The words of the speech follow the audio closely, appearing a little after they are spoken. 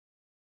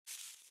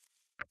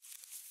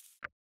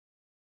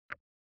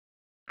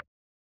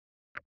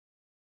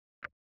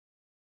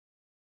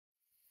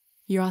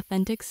Your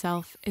authentic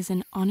self is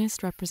an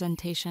honest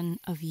representation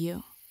of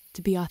you.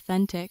 To be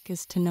authentic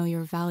is to know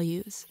your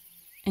values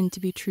and to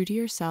be true to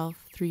yourself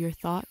through your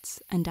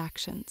thoughts and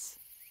actions.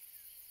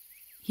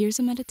 Here's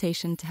a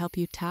meditation to help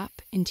you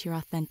tap into your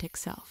authentic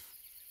self.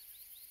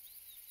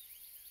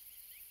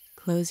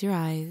 Close your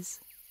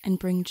eyes and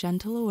bring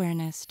gentle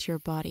awareness to your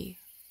body.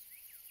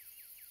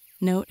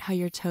 Note how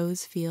your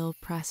toes feel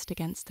pressed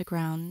against the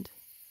ground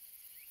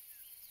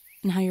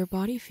and how your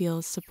body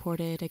feels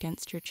supported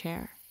against your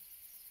chair.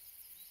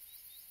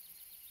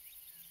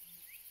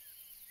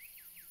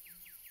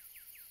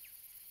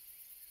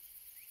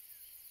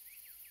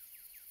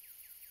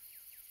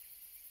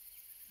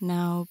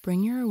 Now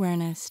bring your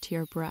awareness to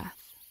your breath.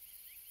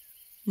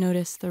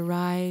 Notice the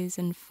rise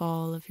and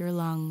fall of your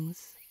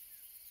lungs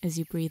as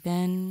you breathe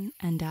in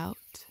and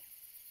out.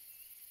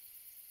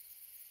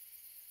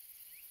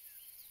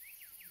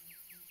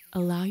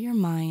 Allow your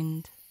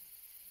mind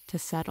to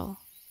settle.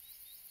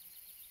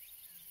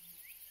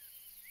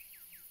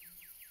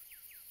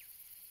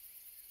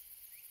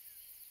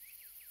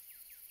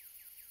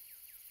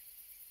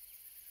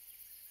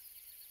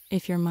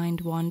 If your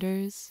mind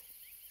wanders,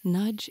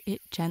 nudge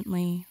it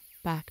gently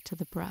back to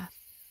the breath.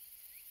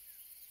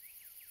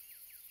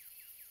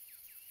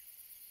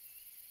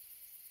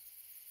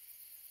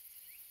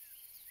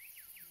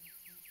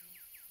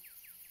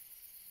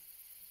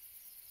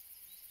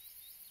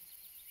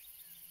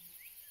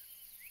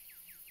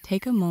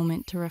 Take a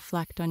moment to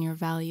reflect on your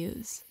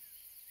values.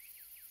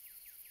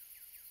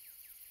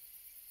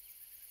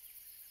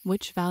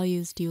 Which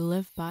values do you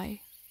live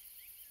by?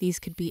 These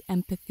could be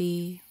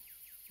empathy,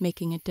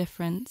 making a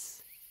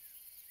difference,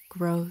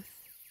 growth,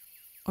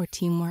 or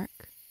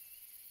teamwork.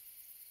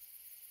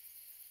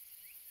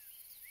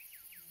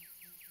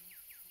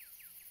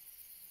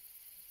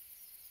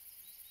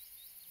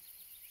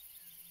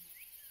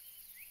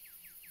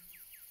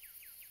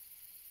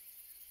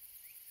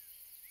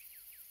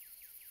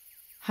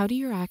 How do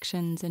your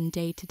actions and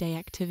day-to-day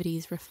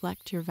activities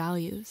reflect your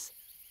values?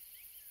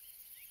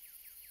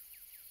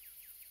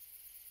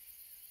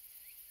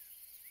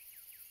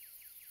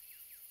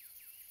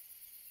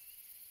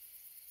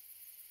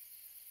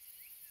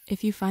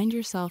 If you find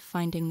yourself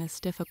finding this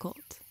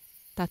difficult,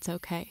 that's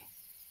okay.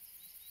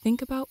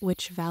 Think about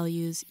which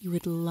values you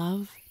would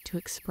love to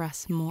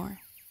express more.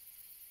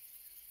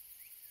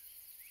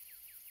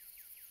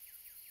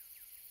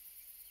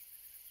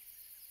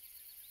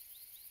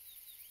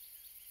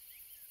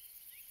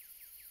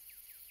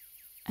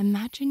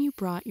 Imagine you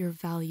brought your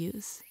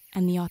values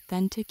and the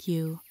authentic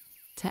you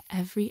to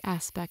every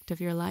aspect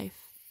of your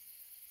life.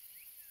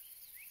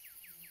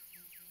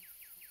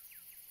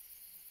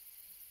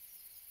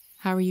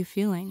 How are you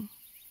feeling?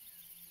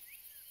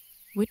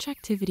 Which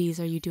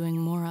activities are you doing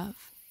more of?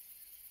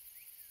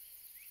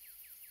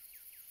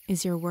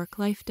 Is your work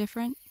life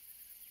different?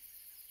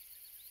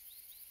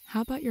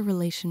 How about your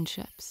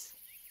relationships?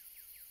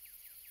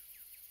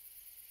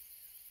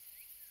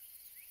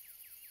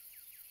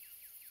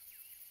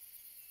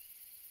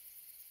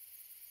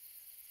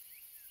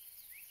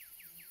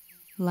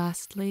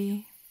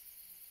 Lastly,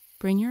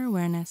 bring your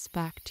awareness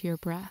back to your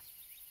breath.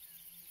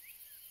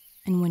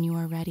 And when you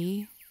are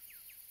ready,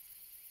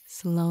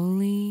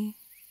 slowly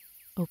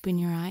open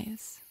your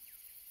eyes.